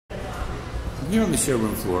here on the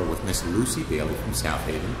showroom floor with Miss Lucy Bailey from South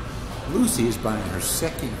Haven. Lucy is buying her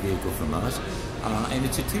second vehicle from us, and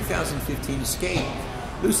it's a 2015 Escape.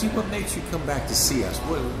 Lucy, what makes you come back to see us?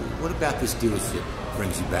 What about this dealership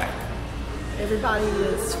brings you back? Everybody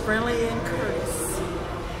is friendly and courteous.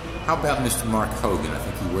 How about Mr. Mark Hogan? I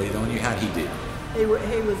think he waited on you. How'd he do? He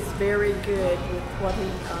was very good with what he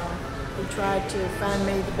tried to find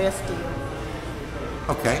me the best deal.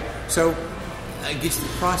 Okay, so I guess the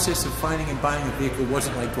process of finding and buying a vehicle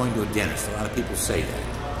wasn't like going to a dentist. A lot of people say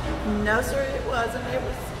that. No, sir, it wasn't. It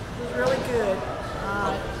was really good.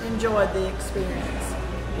 I enjoyed the experience.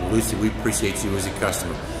 Well, Lucy, we appreciate you as a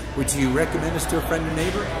customer. Would you recommend us to a friend or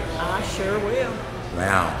neighbor? I sure will.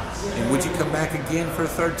 Wow. And would you come back again for a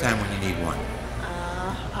third time when you need one?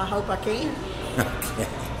 I hope I can. Okay.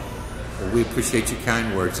 Well, we appreciate your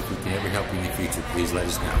kind words. If we can ever help you in the future, please let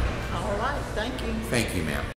us know. All right. Thank you. Thank you, ma'am.